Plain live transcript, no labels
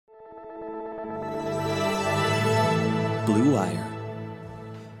Blue Wire.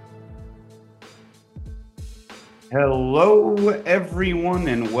 Hello, everyone,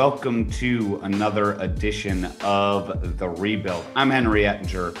 and welcome to another edition of The Rebuild. I'm Henry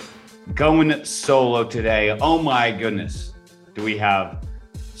Ettinger, going solo today. Oh my goodness, do we have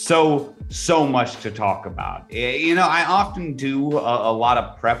so much to talk about. You know, I often do a lot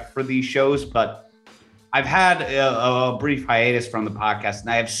of prep for these shows, but I've had a brief hiatus from the podcast, and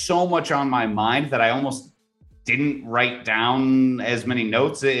I have so much on my mind that I almost didn't write down as many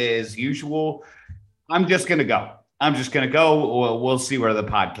notes as usual. I'm just going to go. We'll see where the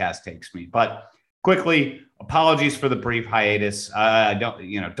podcast takes me. But quickly, apologies for the brief hiatus. I don't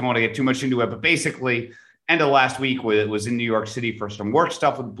want to get too much into it, but basically, end of last week was in New York City for some work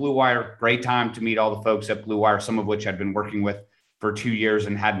stuff with Blue Wire. Great time to meet all the folks at Blue Wire, some of which I'd been working with for 2 years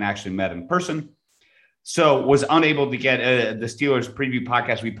and hadn't actually met in person. So was unable to get the Steelers preview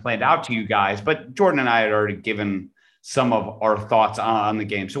podcast we planned out to you guys, but Jordan and I had already given some of our thoughts on the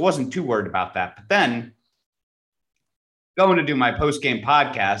game, so wasn't too worried about that. But then going to do my post-game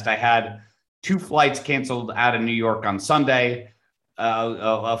podcast, I had 2 flights canceled out of New York on Sunday.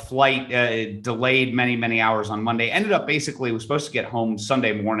 A flight delayed many hours on Monday. Ended up basically was supposed to get home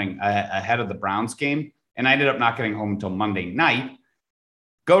Sunday morning ahead of the Browns game, and I ended up not getting home until Monday night.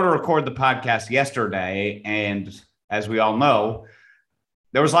 Go to record the podcast yesterday, and as we all know,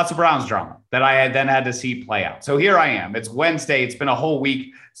 there was lots of Browns drama that I had to see play out. So here I am. It's Wednesday. It's been a whole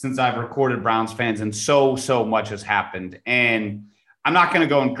week since I've recorded Browns fans, and so much has happened. And I'm not going to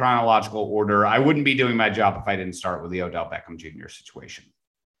go in chronological order. I wouldn't be doing my job if I didn't start with the Odell Beckham Jr. situation.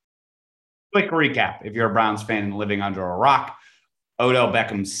 Quick recap. If you're a Browns fan and living under a rock, Odell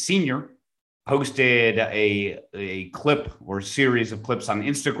Beckham Sr. posted a clip or series of clips on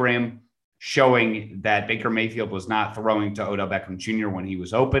Instagram showing that Baker Mayfield was not throwing to Odell Beckham Jr. when he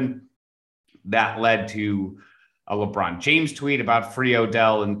was open. That led to a LeBron James tweet about free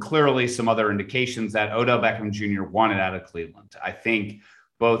Odell and clearly some other indications that Odell Beckham Jr. wanted out of Cleveland. I think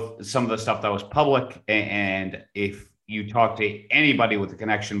both some of the stuff that was public and if you talk to anybody with a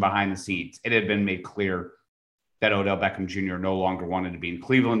connection behind the scenes, it had been made clear that Odell Beckham Jr. no longer wanted to be in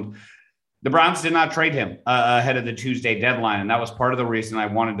Cleveland. The Browns did not trade him ahead of the Tuesday deadline, and that was part of the reason I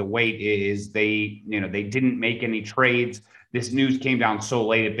wanted to wait. Is they didn't make any trades. This news came down so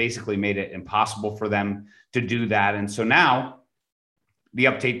late, it basically made it impossible for them to do that. And so now the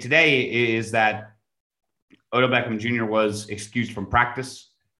update today is that Odell Beckham Jr. was excused from practice.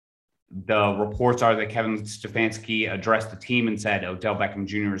 The reports are that Kevin Stefanski addressed the team and said Odell Beckham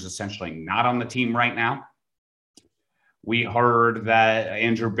Jr. is essentially not on the team right now. We heard that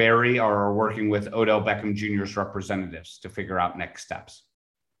Andrew Berry are working with Odell Beckham Jr.'s representatives to figure out next steps.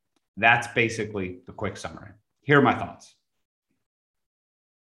 That's basically the quick summary. Here are my thoughts.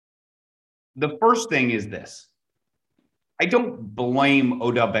 The first thing is this. I don't blame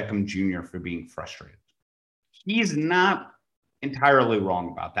Odell Beckham Jr. for being frustrated. He's not entirely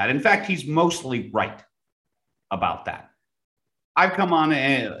wrong about that. In fact, he's mostly right about that. I've come on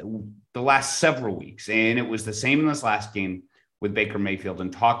the last several weeks, and it was the same in this last game with Baker Mayfield,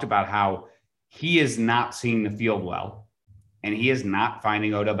 and talked about how he is not seeing the field well, and he is not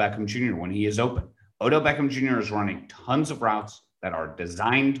finding Odell Beckham Jr. when he is open. Odell Beckham Jr. is running tons of routes that are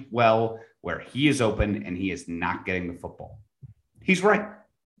designed well where he is open, and he is not getting the football. He's right.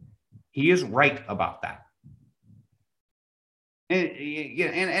 He is right about that.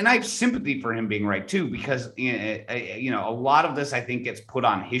 And I have sympathy for him being right, too, because, a lot of this, I think, gets put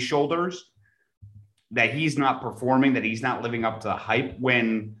on his shoulders, that he's not performing, that he's not living up to the hype,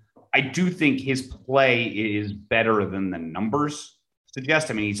 when I do think his play is better than the numbers suggest.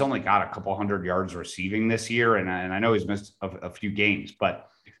 I mean, he's only got a couple hundred yards receiving this year, and I know he's missed a few games, but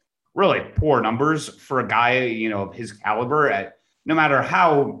really poor numbers for a guy, of his caliber. No matter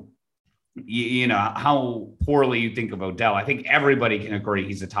how poorly you think of Odell, I think everybody can agree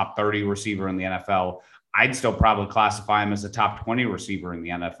he's a top 30 receiver in the NFL. I'd still probably classify him as a top 20 receiver in the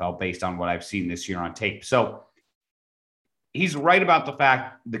NFL based on what I've seen this year on tape. So he's right about the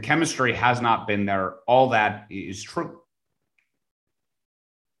fact the chemistry has not been there. All that is true.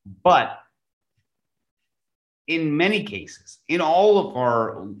 But in many cases, in all of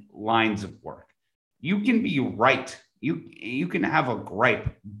our lines of work, you can be right. You can have a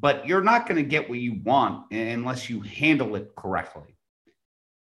gripe, but you're not going to get what you want unless you handle it correctly.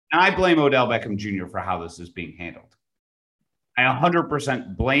 And I blame Odell Beckham Jr. for how this is being handled. I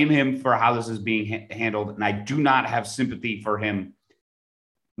 100% blame him for how this is being handled, and I do not have sympathy for him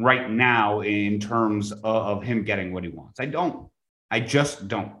right now in terms of him getting what he wants. I don't. I just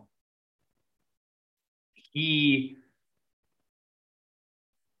don't. He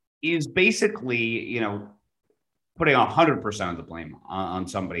is basically, putting 100% of the blame on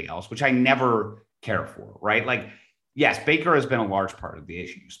somebody else, which I never care for, right? Like, yes, Baker has been a large part of the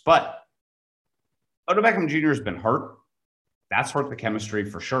issues, but Odell Beckham Jr. has been hurt. That's hurt the chemistry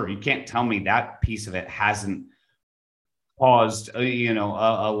for sure. You can't tell me that piece of it hasn't caused,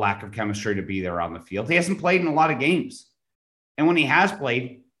 a lack of chemistry to be there on the field. He hasn't played in a lot of games. And when he has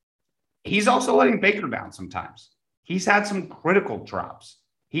played, he's also letting Baker down sometimes. He's had some critical drops.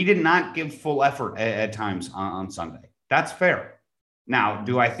 He did not give full effort at times on Sunday. That's fair. Now,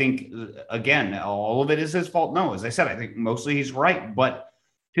 do I think, again, all of it is his fault? No. As I said, I think mostly he's right. But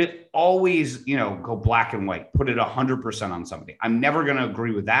to always, go black and white, put it 100% on somebody, I'm never going to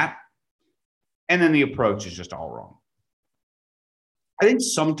agree with that. And then the approach is just all wrong. I think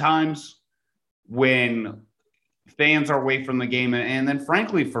sometimes when fans are away from the game, and then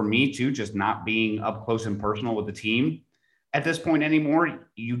frankly for me too, just not being up close and personal with the team at this point anymore,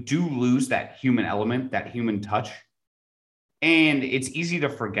 you do lose that human element, that human touch. And it's easy to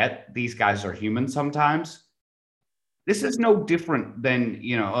forget these guys are human sometimes. This is no different than,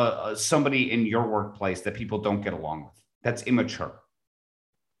 somebody in your workplace that people don't get along with. That's immature.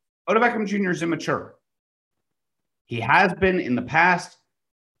 Odell Beckham Jr. is immature. He has been in the past.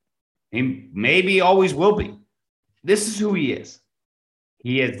 He maybe always will be. This is who he is.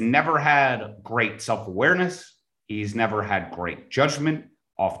 He has never had great self-awareness. He's never had great judgment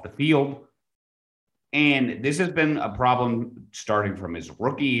off the field. And this has been a problem starting from his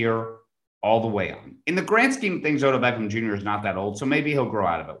rookie year all the way on. In the grand scheme of things, Odell Beckham Jr. is not that old, so maybe he'll grow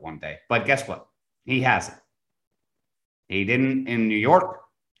out of it one day. But guess what? He hasn't. He didn't in New York,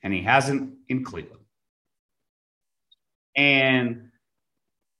 and he hasn't in Cleveland. And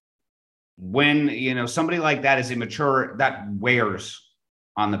when, somebody like that is immature, that wears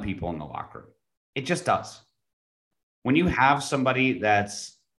on the people in the locker room. It just does. When you have somebody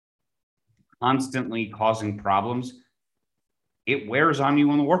that's constantly causing problems, it wears on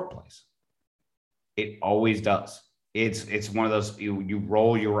you in the workplace. It always does. It's one of those, you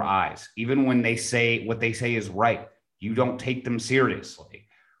roll your eyes. Even when they say what they say is right, you don't take them seriously.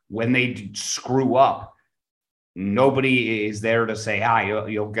 When they screw up, nobody is there to say,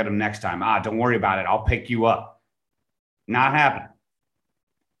 you'll get them next time. Don't worry about it. I'll pick you up. Not happening.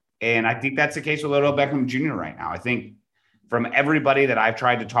 And I think that's the case with Odell Beckham Jr. right now. I think from everybody that I've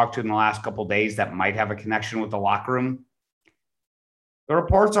tried to talk to in the last couple of days that might have a connection with the locker room, the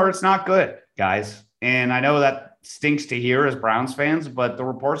reports are it's not good, guys. And I know that stinks to hear as Browns fans, but the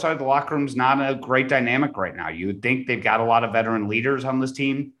reports are the locker room's not a great dynamic right now. You would think they've got a lot of veteran leaders on this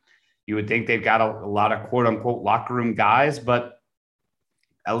team. You would think they've got a lot of quote-unquote locker room guys, but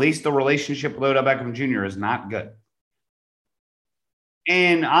at least the relationship with Odell Beckham Jr. is not good.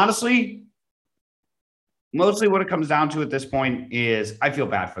 And honestly, mostly what it comes down to at this point is I feel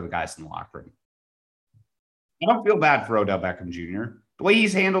bad for the guys in the locker room. I don't feel bad for Odell Beckham Jr. The way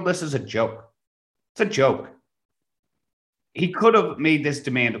he's handled this is a joke. It's a joke. He could have made this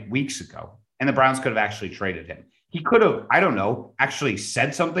demand weeks ago, and the Browns could have actually traded him. He could have, actually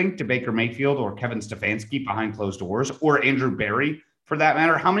said something to Baker Mayfield or Kevin Stefanski behind closed doors, or Andrew Berry for that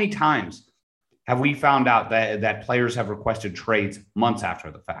matter. How many times have we found out that players have requested trades months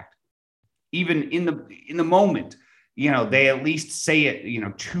after the fact? Even in the moment, they at least say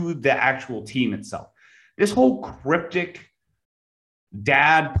it, to the actual team itself. This whole cryptic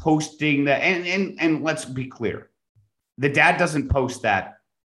dad posting that, and let's be clear, the dad doesn't post that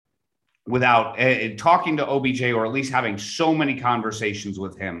without talking to OBJ, or at least having so many conversations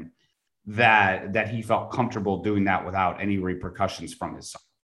with him that he felt comfortable doing that without any repercussions from his son.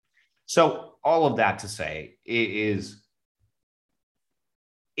 So all of that to say is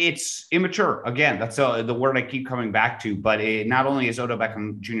it's immature. Again, that's the word I keep coming back to, but not only is Odell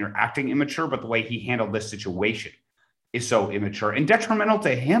Beckham Jr. acting immature, but the way he handled this situation is so immature and detrimental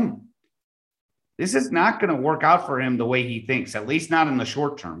to him. This is not going to work out for him the way he thinks, at least not in the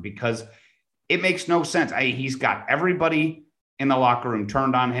short term, because it makes no sense. He's got everybody in the locker room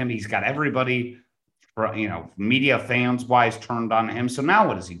turned on him. He's got everybody, media fans wise turned on him. So now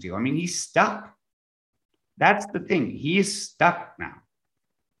what does he do? He's stuck. That's the thing. He is stuck now.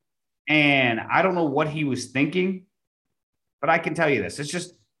 And I don't know what he was thinking, but I can tell you this. It's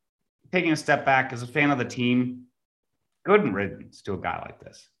just taking a step back as a fan of the team. Good riddance to a guy like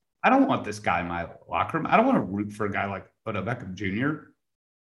this. I don't want this guy in my locker room. I don't want to root for a guy like Odell Beckham Jr.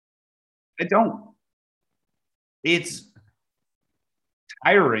 I don't. It's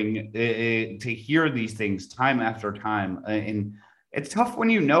tiring to hear these things time after time. And it's tough when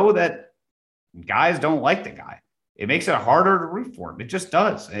you know that guys don't like the guy. It makes it harder to root for him. It just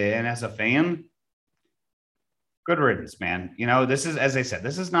does. And as a fan, Good riddance, man. This is, as I said,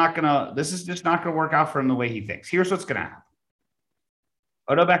 this is just not gonna work out for him the way he thinks. Here's what's gonna happen.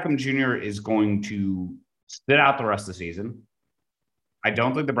 Odell Beckham Jr. is going to sit out the rest of the season. I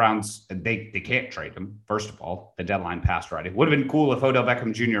don't think the Browns, they can't trade him. First of all, the deadline passed already. Would have been cool if Odell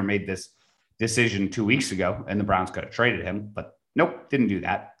Beckham Jr. made this decision 2 weeks ago and the Browns could have traded him, but nope, didn't do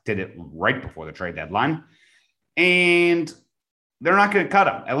that. Did it right before the trade deadline. And they're not going to cut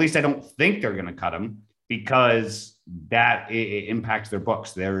him. At least I don't think they're going to cut him because that it impacts their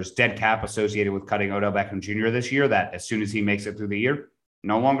books. There's dead cap associated with cutting Odell Beckham Jr. this year that as soon as he makes it through the year,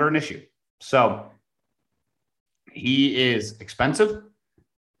 no longer an issue. So he is expensive.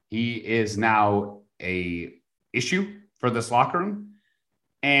 He is now a issue for this locker room.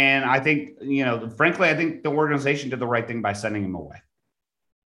 And I think, frankly, I think the organization did the right thing by sending him away.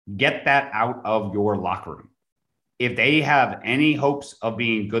 Get that out of your locker room. If they have any hopes of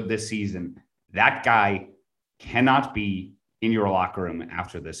being good this season, that guy cannot be in your locker room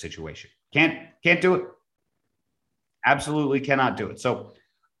after this situation. Can't do it. Absolutely cannot do it. So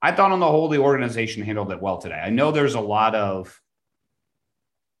I thought on the whole, the organization handled it well today. I know there's a lot of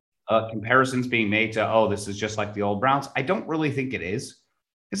comparisons being made to, this is just like the old Browns. I don't really think it is,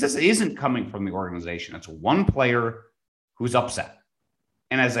 because this isn't coming from the organization. It's one player who's upset.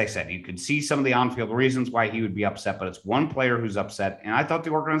 And as I said, you could see some of the on-field reasons why he would be upset, but it's one player who's upset. And I thought the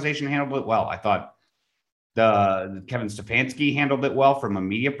organization handled it well. I thought the Kevin Stefanski handled it well from a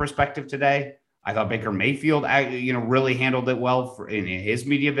media perspective today. I thought Baker Mayfield, really handled it well in his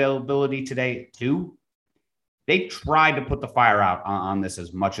media availability today too. They tried to put the fire out on this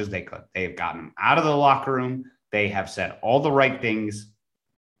as much as they could. They have gotten him out of the locker room. They have said all the right things.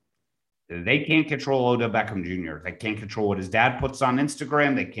 They can't control Odell Beckham Jr. They can't control what his dad puts on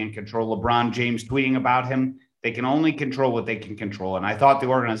Instagram. They can't control LeBron James tweeting about him. They can only control what they can control. And I thought the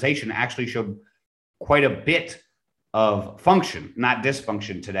organization actually showed quite a bit of function, not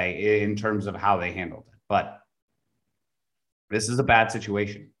dysfunction today in terms of how they handled it. But this is a bad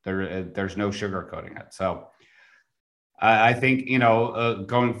situation. There's no sugarcoating it. So I think,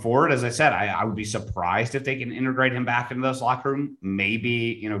 going forward, as I said, I would be surprised if they can integrate him back into this locker room.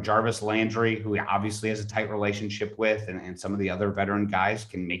 Maybe, Jarvis Landry, who he obviously has a tight relationship with, and some of the other veteran guys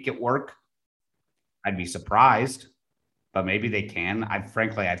can make it work. I'd be surprised, but maybe they can. I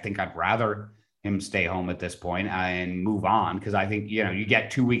think I'd rather him stay home at this point and move on, because I think, you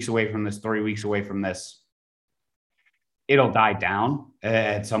get 2 weeks away from this, 3 weeks away from this, it'll die down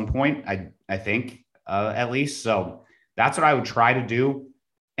at some point, I think, at least. So that's what I would try to do.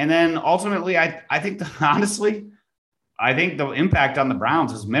 And then ultimately, I think honestly, I think the impact on the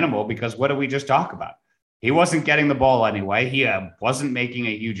Browns is minimal, because what did we just talk about? He wasn't getting the ball anyway. He wasn't making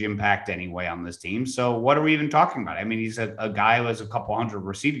a huge impact anyway on this team. So what are we even talking about? I mean, he's a guy who has a couple hundred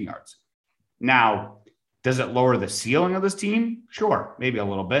receiving yards. Now, does it lower the ceiling of this team? Sure, maybe a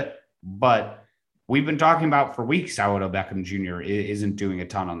little bit. But we've been talking about for weeks how Odell Beckham Jr. isn't doing a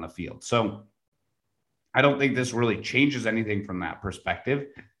ton on the field. So I don't think this really changes anything from that perspective.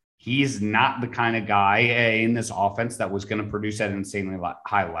 He's not the kind of guy in this offense that was going to produce at an insanely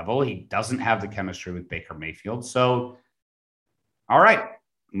high level. He doesn't have the chemistry with Baker Mayfield. So, all right,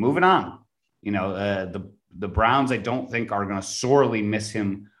 moving on. The Browns, I don't think, are going to sorely miss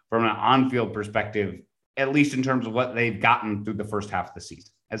him from an on-field perspective, at least in terms of what they've gotten through the first half of the season.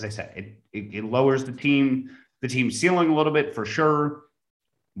 As I said, it lowers the team's ceiling a little bit for sure,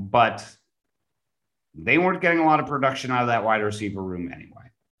 but they weren't getting a lot of production out of that wide receiver room anyway.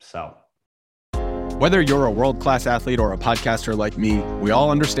 So, whether you're a world-class athlete or a podcaster like me, we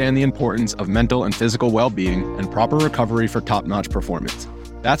all understand the importance of mental and physical well-being and proper recovery for top-notch performance.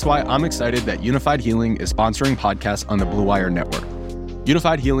 That's why I'm excited that Unified Healing is sponsoring podcasts on the Blue Wire Network.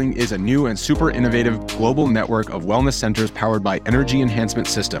 Unified Healing is a new and super innovative global network of wellness centers powered by Energy Enhancement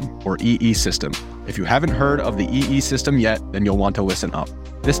System, or EE System. If you haven't heard of the EE System yet, then you'll want to listen up.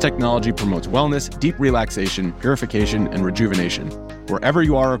 This technology promotes wellness, deep relaxation, purification, and rejuvenation. Wherever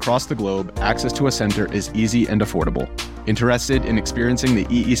you are across the globe, access to a center is easy and affordable. Interested in experiencing the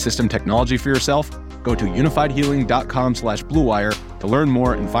EE System technology for yourself? Go to unifiedhealing.com/bluewire to learn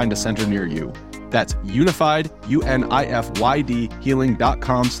more and find a center near you. That's unified, UNIFYD,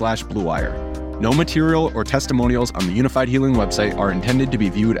 healing.com/bluewire. No material or testimonials on the Unified Healing website are intended to be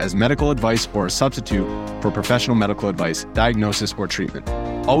viewed as medical advice or a substitute for professional medical advice, diagnosis, or treatment.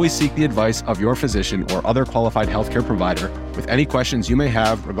 Always seek the advice of your physician or other qualified healthcare provider with any questions you may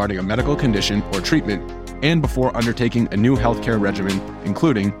have regarding a medical condition or treatment, and before undertaking a new healthcare regimen,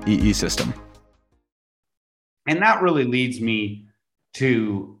 including EE System. And that really leads me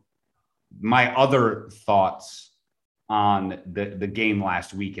to my other thoughts on the game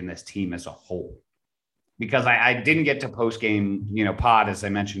last week and this team as a whole. because I didn't get to post-game, pod, as I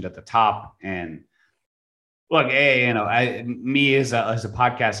mentioned at the top. And look, me as a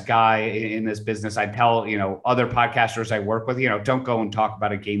podcast guy in this business, I tell, other podcasters I work with, don't go and talk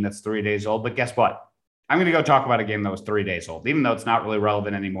about a game that's 3 days old. But guess what? I'm going to go talk about a game that was 3 days old, even though it's not really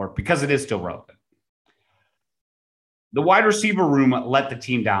relevant anymore, because it is still relevant. The wide receiver room let the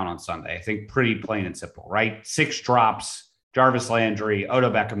team down on Sunday. I think pretty plain and simple, right? 6 drops, Jarvis Landry, Odell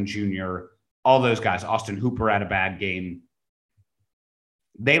Beckham Jr., all those guys. Austin Hooper had a bad game.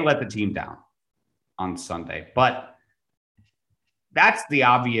 They let the team down on Sunday. But that's the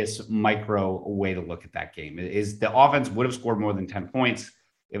obvious micro way to look at that game, is the offense would have scored more than 10 points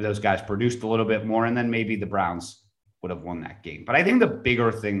if those guys produced a little bit more, and then maybe the Browns would have won that game. But I think the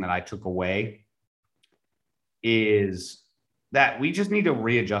bigger thing that I took away is that we just need to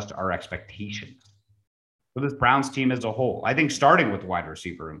readjust our expectations for this Browns team as a whole. I think starting with the wide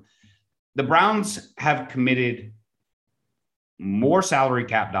receiver room, the Browns have committed more salary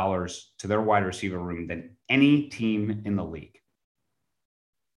cap dollars to their wide receiver room than any team in the league.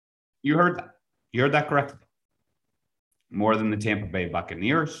 You heard that. You heard that correctly. More than the Tampa Bay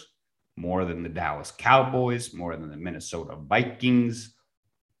Buccaneers, more than the Dallas Cowboys, more than the Minnesota Vikings,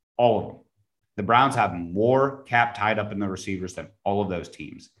 all of them. The Browns have more cap tied up in the receivers than all of those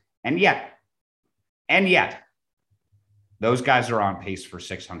teams. And yet, those guys are on pace for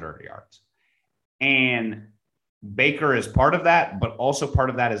 600 yards. And Baker is part of that, but also part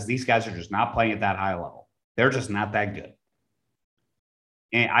of that is these guys are just not playing at that high level. They're just not that good.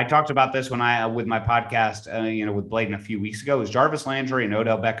 And I talked about this with my podcast, with Bladen a few weeks ago. Is Jarvis Landry and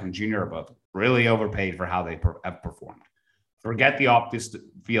Odell Beckham Jr. are both really overpaid for how they have performed. Forget the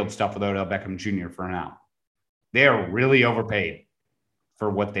off-field stuff with Odell Beckham Jr. for now. They are really overpaid for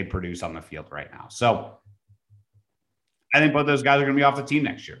what they produce on the field right now. So I think both those guys are going to be off the team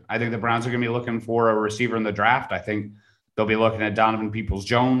next year. I think the Browns are going to be looking for a receiver in the draft. I think they'll be looking at Donovan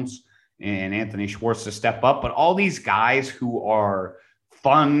Peoples-Jones and Anthony Schwartz to step up. But all these guys who are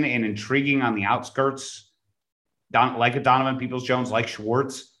fun and intriguing on the outskirts, like a Donovan Peoples-Jones, like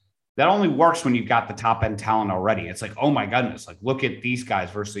Schwartz, that only works when you've got the top end talent already. It's like, oh my goodness, like look at these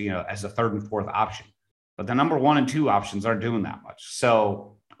guys versus, as a third and fourth option. But the number 1 and 2 options aren't doing that much.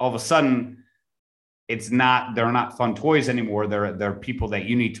 So all of a sudden, they're not fun toys anymore. They're people that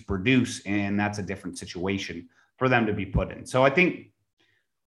you need to produce, and that's a different situation for them to be put in. So I think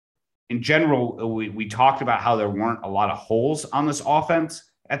in general, we talked about how there weren't a lot of holes on this offense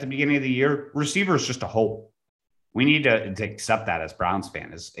at the beginning of the year. Receiver is just a hole. We need to accept that as Browns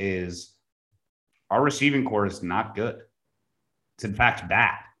fans. Is our receiving core is not good. It's in fact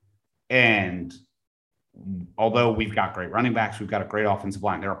bad. And although we've got great running backs, we've got a great offensive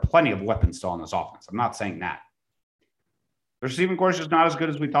line, there are plenty of weapons still on this offense. I'm not saying that. The receiving core is just not as good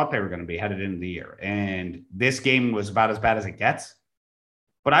as we thought they were going to be headed into the year. And this game was about as bad as it gets.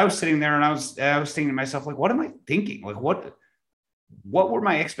 But I was sitting there and I was thinking to myself, like, what am I thinking? Like, what were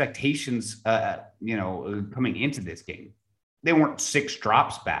my expectations, coming into this game? They weren't 6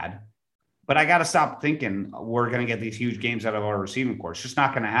 drops bad, but I got to stop thinking we're going to get these huge games out of our receiving core. It's just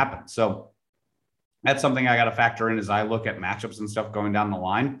not going to happen. So that's something I got to factor in as I look at matchups and stuff going down the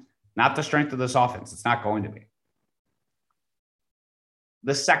line. Not the strength of this offense. It's not going to be.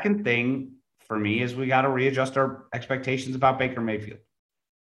 The second thing for me is we got to readjust our expectations about Baker Mayfield.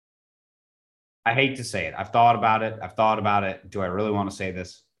 I hate to say it. I've thought about it. Do I really want to say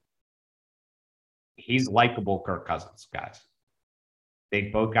this? He's likable Kirk Cousins, guys. They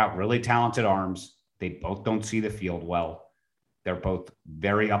both got really talented arms. They both don't see the field well. They're both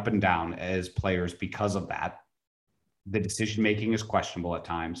very up and down as players because of that. The decision-making is questionable at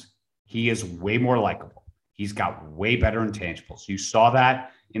times. He is way more likable. He's got way better intangibles. You saw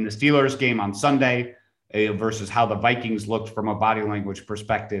that in the Steelers game on Sunday versus how the Vikings looked from a body language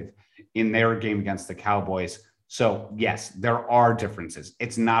perspective in their game against the Cowboys. So yes, there are differences.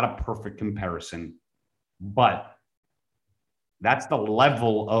 It's not a perfect comparison, but that's the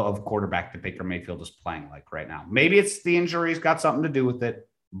level of quarterback that Baker Mayfield is playing like right now. Maybe it's the injuries got something to do with it,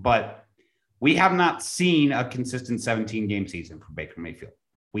 but we have not seen a consistent 17-game season for Baker Mayfield.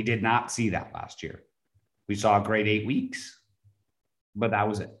 We did not see that last year. We saw a great 8 weeks, but that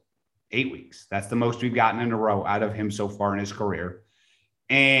was it. 8 weeks. That's the most we've gotten in a row out of him so far in his career.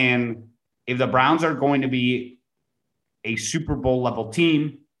 And if the Browns are going to be a Super Bowl level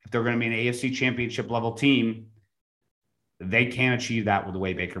team, if they're going to be an AFC Championship level team, they can't achieve that with the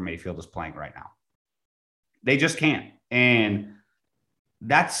way Baker Mayfield is playing right now. They just can't. And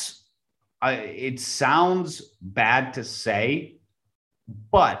that's, it sounds bad to say,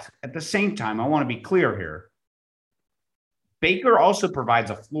 but at the same time, I want to be clear here. Baker also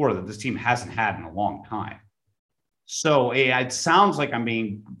provides a floor that this team hasn't had in a long time. So it sounds like I'm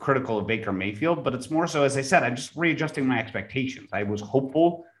being critical of Baker Mayfield, but it's more so, as I said, I'm just readjusting my expectations. I was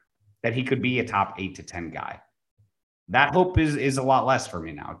hopeful that he could be a top 8 to 10 guy. That hope is a lot less for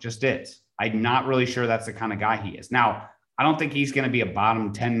me now. It just is. I'm not really sure that's the kind of guy he is. Now, I don't think he's going to be a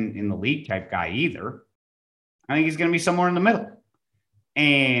bottom 10 in the league type guy either. I think he's going to be somewhere in the middle.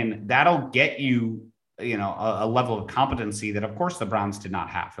 And that'll get you, a level of competency that, of course, the Browns did not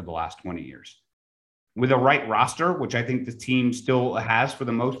have for the last 20 years. With a right roster, which I think the team still has for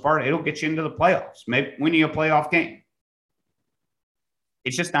the most part, it'll get you into the playoffs, maybe win you a playoff game.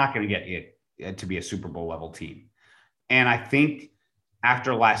 It's just not going to get you to be a Super Bowl level team. And I think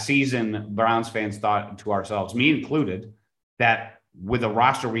after last season, Browns fans thought to ourselves, me included, that with the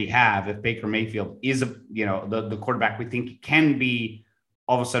roster we have, if Baker Mayfield is the quarterback we think he can be,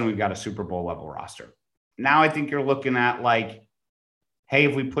 all of a sudden we've got a Super Bowl level roster. Now I think you're looking at like, hey,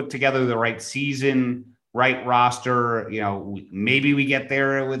 if we put together the right season, right roster, maybe we get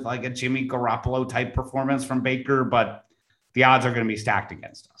there with like a Jimmy Garoppolo type performance from Baker, but the odds are going to be stacked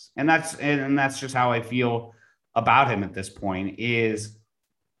against us. And that's just how I feel about him at this point. Is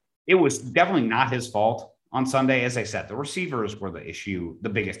it was definitely not his fault on Sunday. As I said, the receivers were the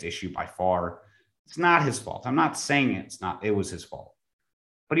biggest issue by far. It's not his fault. I'm not saying it was his fault,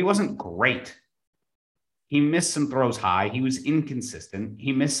 but he wasn't great. He missed some throws high. He was inconsistent.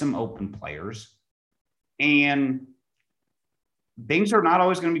 He missed some open players. And things are not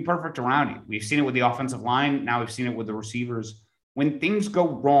always going to be perfect around you. We've seen it with the offensive line. Now we've seen it with the receivers. When things go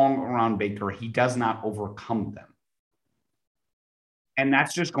wrong around Baker, he does not overcome them. And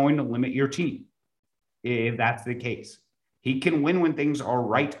that's just going to limit your team if that's the case. He can win when things are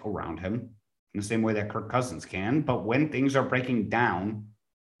right around him in the same way that Kirk Cousins can. But when things are breaking down,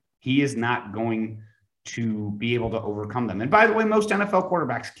 he is not going to be able to overcome them. And by the way, most NFL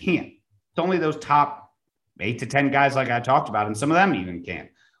quarterbacks can't. It's only those top 8 to 10 guys like I talked about, and some of them even can't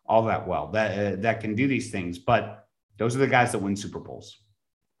all that well, that can do these things. But those are the guys that win Super Bowls.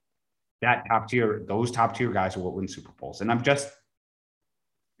 Those top tier guys are what win Super Bowls. And I'm just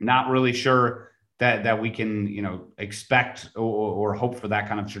not really sure that we can, expect or hope for that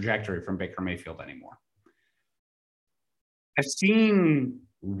kind of trajectory from Baker Mayfield anymore. I've seen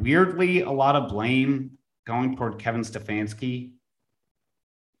weirdly a lot of blame going toward Kevin Stefanski.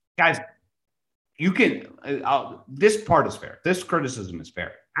 Guys, this part is fair. This criticism is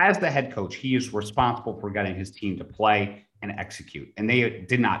fair. As the head coach, he is responsible for getting his team to play and execute. And they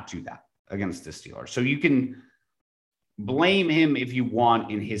did not do that against the Steelers. So you can blame him if you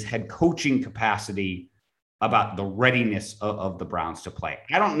want in his head coaching capacity about the readiness of the Browns to play.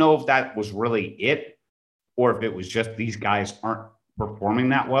 I don't know if that was really it, or if it was just these guys aren't performing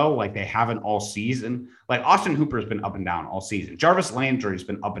that well, like they haven't all season. Like Austin Hooper has been up and down all season. Jarvis Landry has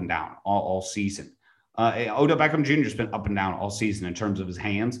been up and down all season. Odell Beckham Jr. has been up and down all season in terms of his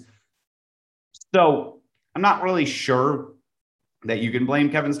hands. So I'm not really sure that you can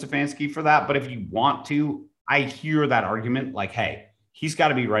blame Kevin Stefanski for that. But if you want to, I hear that argument like, hey, he's got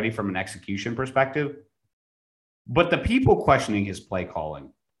to be ready from an execution perspective. But the people questioning his play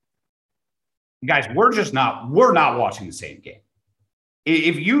calling, guys, we're not watching the same game.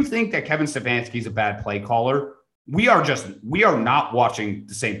 If you think that Kevin Stefanski is a bad play caller, we are not watching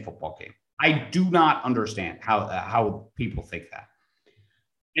the same football game. I do not understand how people think that.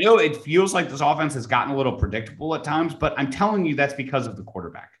 It feels like this offense has gotten a little predictable at times, but I'm telling you that's because of the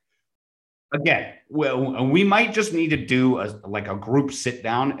quarterback. Again, we might just need to do a group sit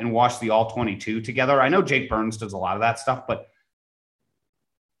down and watch the all 22 together. I know Jake Burns does a lot of that stuff, but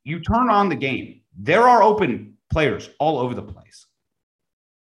you turn on the game, there are open players all over the place.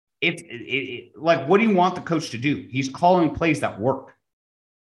 Like, what do you want the coach to do? He's calling plays that work,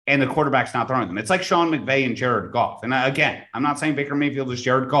 and the quarterback's not throwing them. It's like Sean McVay and Jared Goff. And again, I'm not saying Baker Mayfield is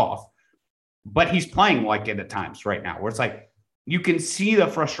Jared Goff, but he's playing like it at times right now, where it's like you can see the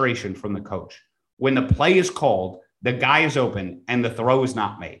frustration from the coach. When the play is called, the guy is open, and the throw is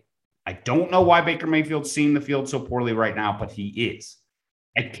not made. I don't know why Baker Mayfield's seeing the field so poorly right now, but he is.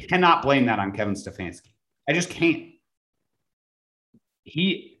 I cannot blame that on Kevin Stefanski. I just can't.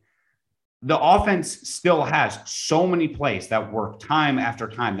 The offense still has so many plays that work time after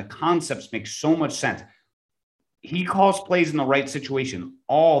time. The concepts make so much sense. He calls plays in the right situation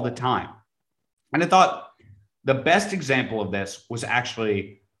all the time. And I thought the best example of this was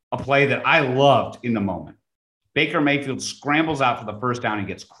actually a play that I loved in the moment. Baker Mayfield scrambles out for the first down. He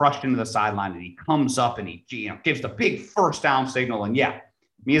gets crushed into the sideline, and he comes up and he gives the big first down signal. And yeah,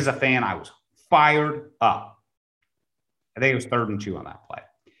 me as a fan, I was fired up. I think it was 3rd and 2 on that play.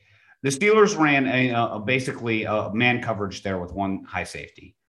 The Steelers ran basically a man coverage there with one high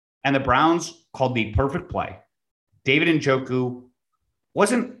safety. And the Browns called the perfect play. David Njoku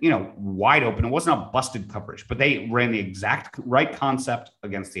wasn't, wide open. It wasn't a busted coverage, but they ran the exact right concept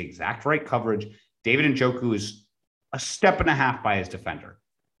against the exact right coverage. David Njoku is a step and a half by his defender.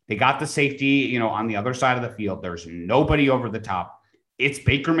 They got the safety, on the other side of the field. There's nobody over the top. It's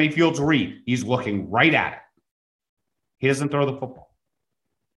Baker Mayfield's read. He's looking right at it. He doesn't throw the football.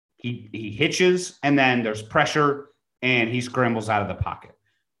 He hitches, and then there's pressure, and he scrambles out of the pocket.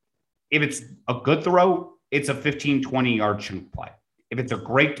 If it's a good throw, it's a 15, 20-yard chunk play. If it's a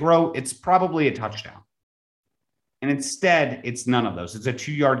great throw, it's probably a touchdown. And instead, it's none of those. It's a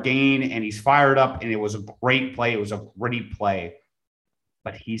 2-yard gain, and he's fired up, and it was a great play. It was a gritty play.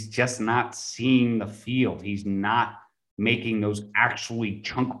 But he's just not seeing the field. He's not making those actually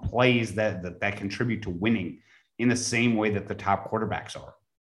chunk plays that contribute to winning in the same way that the top quarterbacks are.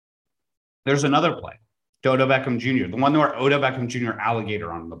 There's another play, Odell Beckham Jr., the one where Odell Beckham Jr.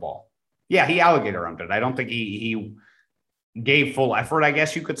 alligator on the ball. Yeah, he alligator on it. I don't think he gave full effort, I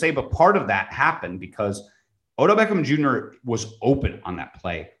guess you could say, but part of that happened because Odell Beckham Jr. was open on that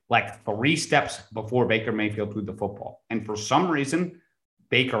play, like 3 steps before Baker Mayfield threw the football. And for some reason,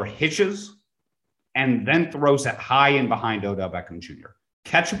 Baker hitches and then throws it high and behind Odell Beckham Jr.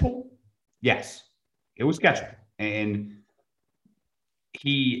 Catchable? Yes, it was catchable. And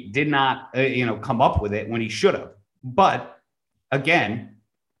he did not, come up with it when he should have. But again,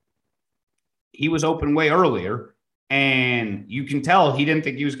 he was open way earlier, and you can tell he didn't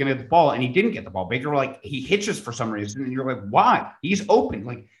think he was going to get the ball, and he didn't get the ball. Baker, he hitches for some reason, and you're like, why? He's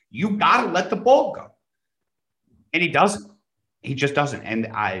open. You got to let the ball go. And he doesn't. He just doesn't. And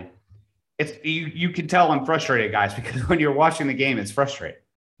you can tell I'm frustrated, guys, because when you're watching the game, it's frustrating.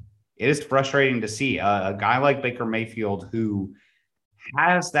 It is frustrating to see a guy like Baker Mayfield who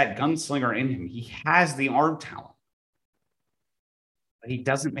has that gunslinger in him. He has the arm talent, but he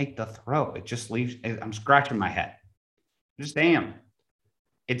doesn't make the throw. It just leaves. I'm scratching my head. Just am.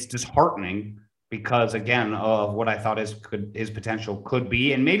 It's disheartening because, again, of what I thought his potential could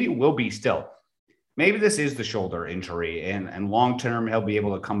be, and maybe will be still. Maybe this is the shoulder injury, and long-term he'll be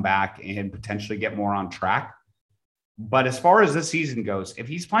able to come back and potentially get more on track. But as far as this season goes, if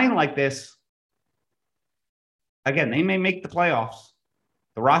he's playing like this, again, they may make the playoffs.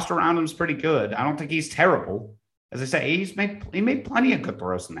 The roster around him is pretty good. I don't think he's terrible. As I say, he made plenty of good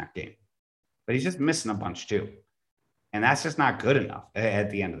throws in that game, but he's just missing a bunch too. And that's just not good enough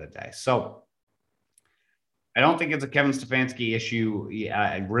at the end of the day. So I don't think it's a Kevin Stefanski issue.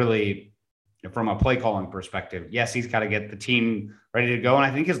 Really, from a play calling perspective, yes, he's got to get the team ready to go. And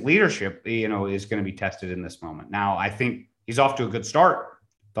I think his leadership, is going to be tested in this moment. Now, I think he's off to a good start.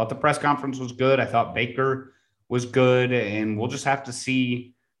 Thought the press conference was good. I thought Baker was good. And we'll just have to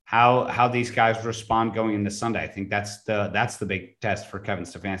see how these guys respond going into Sunday. I think that's the big test for Kevin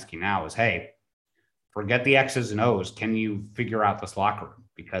Stefanski now is, hey, forget the X's and O's. Can you figure out this locker room?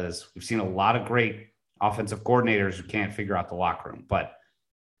 Because we've seen a lot of great offensive coordinators who can't figure out the locker room. But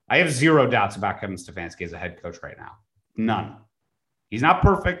I have zero doubts about Kevin Stefanski as a head coach right now. None. He's not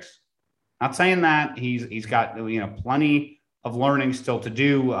perfect. Not saying that. He's got plenty of learning still to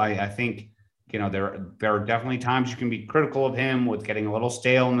do. I think there are definitely times you can be critical of him with getting a little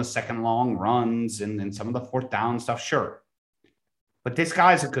stale in the second long runs and some of the fourth down stuff. Sure. But this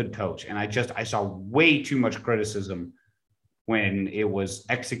guy's a good coach. And I saw way too much criticism when it was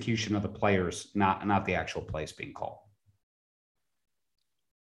execution of the players, not the actual plays being called.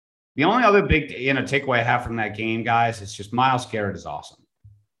 The only other big takeaway I have from that game, guys, is just Myles Garrett is awesome.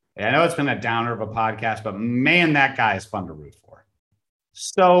 And I know it's been a downer of a podcast, but man, that guy is fun to root for.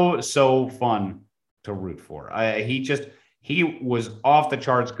 So fun to root for. He was off the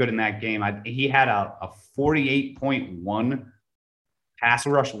charts good in that game. He had a 48.1 pass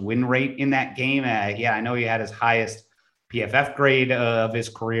rush win rate in that game. I know he had his highest PFF grade of his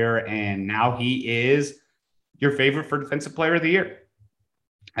career, and now he is your favorite for Defensive Player of the Year.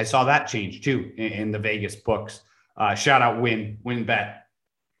 I saw that change too in the Vegas books. Shout out WinBet,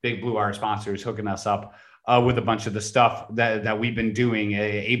 big Blue Wire sponsors hooking us up with a bunch of the stuff that we've been doing,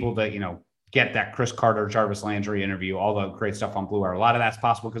 able to get that Chris Carter, Jarvis Landry interview, all the great stuff on Blue Wire. A lot of that's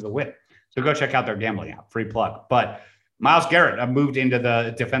possible because of Wit. So go check out their gambling app, free plug. But Myles Garrett moved into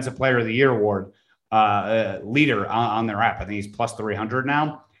the Defensive Player of the Year award leader on their app. I think he's plus 300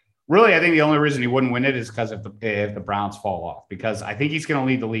 now. Really, I think the only reason he wouldn't win it is because if the Browns fall off, because I think he's going to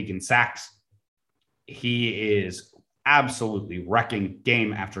lead the league in sacks. He is absolutely wrecking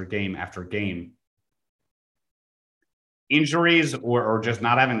game after game after game. Injuries or just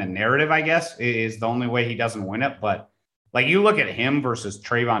not having a narrative, I guess, is the only way he doesn't win it. But Like you look at him versus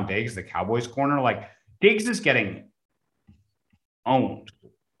Trayvon Diggs, the Cowboys corner, like Diggs is getting owned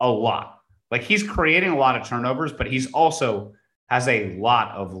a lot. Like he's creating a lot of turnovers, but he's also has a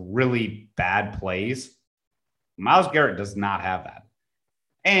lot of really bad plays. Myles Garrett does not have that.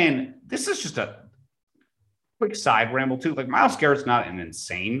 And this is just a quick side ramble too. Like Myles Garrett's not an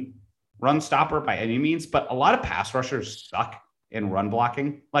insane run stopper by any means, but a lot of pass rushers suck in run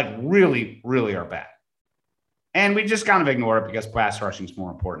blocking, like really, really are bad. And we just kind of ignore it because pass rushing is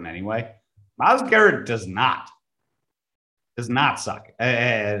more important anyway. Myles Garrett does not suck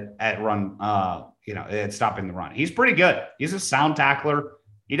at run, at stopping the run. He's pretty good. He's a sound tackler.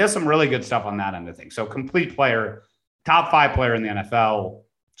 He does some really good stuff on that end of things. So complete player, top 5 player in the NFL.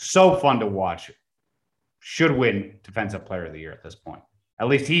 So fun to watch. Should win Defensive Player of the Year at this point. At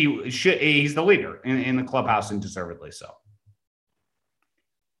least he's the leader in the clubhouse and deservedly so.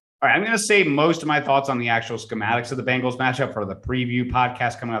 All right, I'm going to save most of my thoughts on the actual schematics of the Bengals matchup for the preview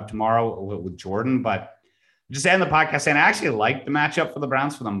podcast coming up tomorrow with Jordan. But just end the podcast saying I actually like the matchup for the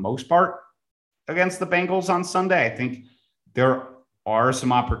Browns for the most part against the Bengals on Sunday. I think there are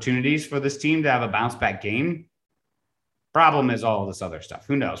some opportunities for this team to have a bounce back game. Problem is all this other stuff.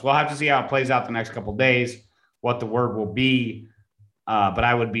 Who knows? We'll have to see how it plays out the next couple of days, what the word will be. But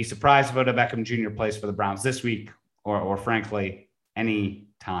I would be surprised if Odell Beckham Jr. plays for the Browns this week or frankly, any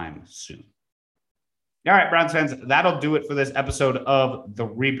time soon. All right, Browns fans, that'll do it for this episode of The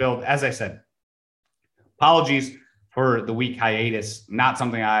Rebuild. As I said, apologies for the week hiatus. Not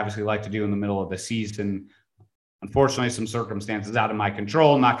something I obviously like to do in the middle of the season. Unfortunately, some circumstances out of my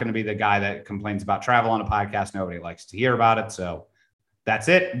control. Not going to be the guy that complains about travel on a podcast. Nobody likes to hear about it. So that's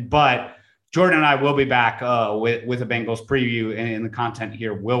it. But Jordan and I will be back with a Bengals preview, and the content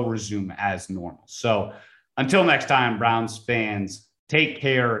here will resume as normal. So until next time, Browns fans, take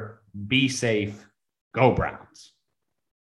care, be safe, go Browns.